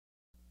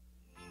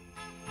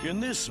In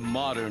this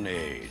modern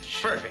age,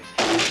 Perfect.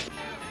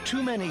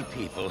 too many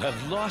people have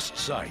lost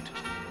sight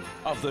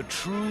of the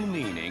true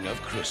meaning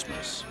of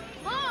Christmas.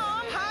 Mom!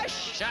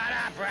 Hush! Shut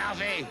up,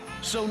 Ralphie.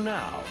 So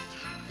now,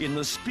 in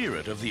the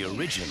spirit of the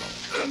original,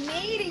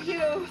 Me to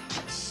you.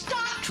 Stop!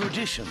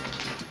 traditional,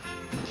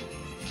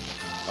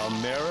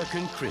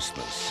 American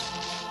Christmas,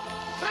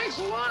 Thanks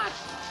a lot.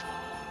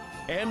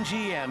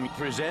 MGM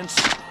presents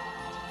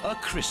A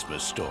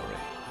Christmas Story.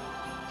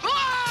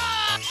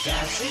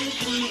 Dancing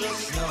through the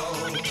snow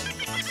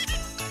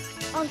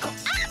Uncle! in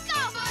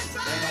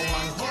a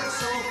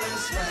one-horse open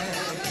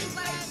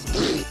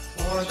sleigh.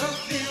 O'er the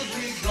field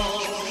we go,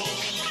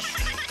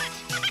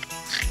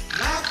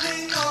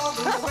 laughing all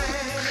the way.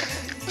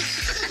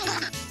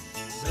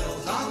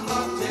 Bells on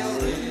bobtail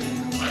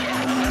ring,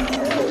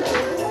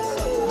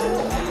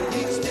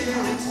 making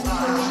spirits fly.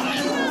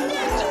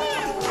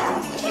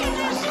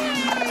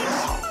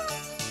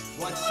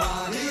 What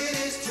fun it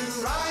is to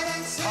ride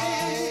and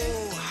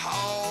sing.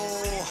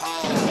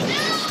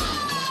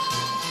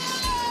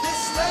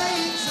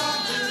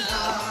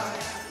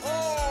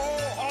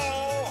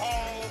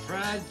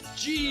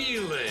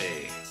 Fragile.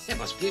 That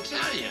must be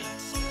Italian.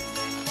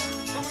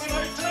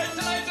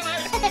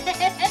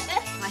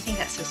 I think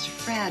that's Sister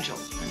Fragile,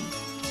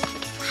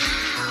 honey.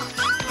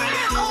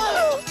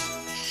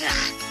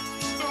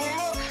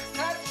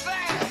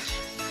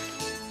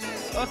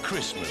 A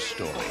Christmas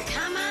Story.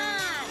 Come on!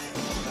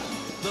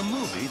 The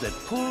movie that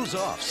pulls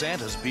off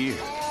Santa's beard.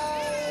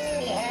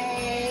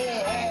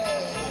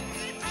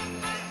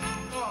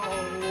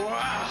 Oh,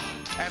 wow.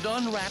 And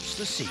unwraps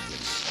the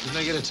secrets Didn't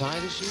I get a tie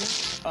this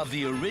year? of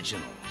the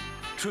original,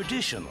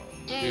 traditional,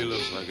 He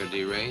looks like a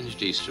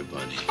deranged Easter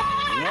bunny.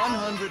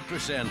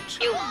 100%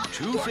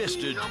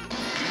 two-fisted,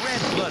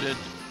 red-blooded,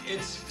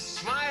 It's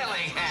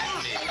smiling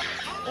at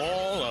me.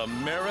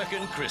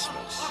 all-American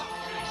Christmas.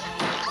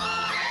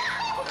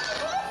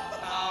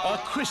 A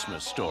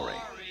Christmas Story.